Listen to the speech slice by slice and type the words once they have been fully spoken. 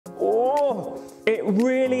Oh, it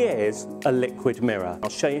really is a liquid mirror. I'll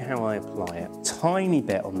show you how I apply it. Tiny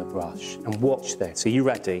bit on the brush, and watch this. Are you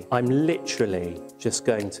ready? I'm literally just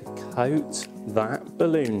going to coat that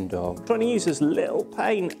balloon dog. Trying to use as little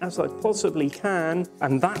paint as I possibly can.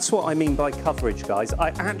 And that's what I mean by coverage, guys. I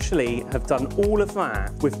actually have done all of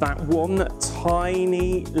that with that one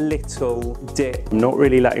tiny little dip. I'm not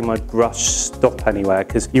really letting my brush stop anywhere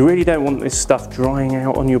because you really don't want this stuff drying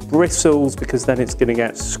out on your bristles because then it's going to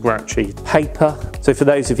get scratchy. Paper. So for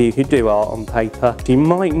those of you who do art on paper, you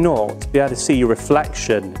might not be able to see your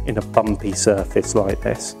reflection in a bumpy surface like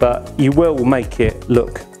this, but you will make it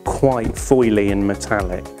look quite foily and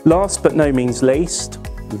metallic. Last but no means least,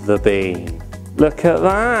 the bean. Look at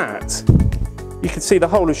that. You can see the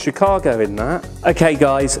whole of Chicago in that. Okay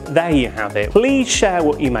guys, there you have it. Please share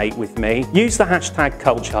what you make with me. Use the hashtag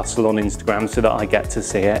Culture Hustle on Instagram so that I get to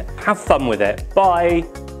see it. Have fun with it. Bye.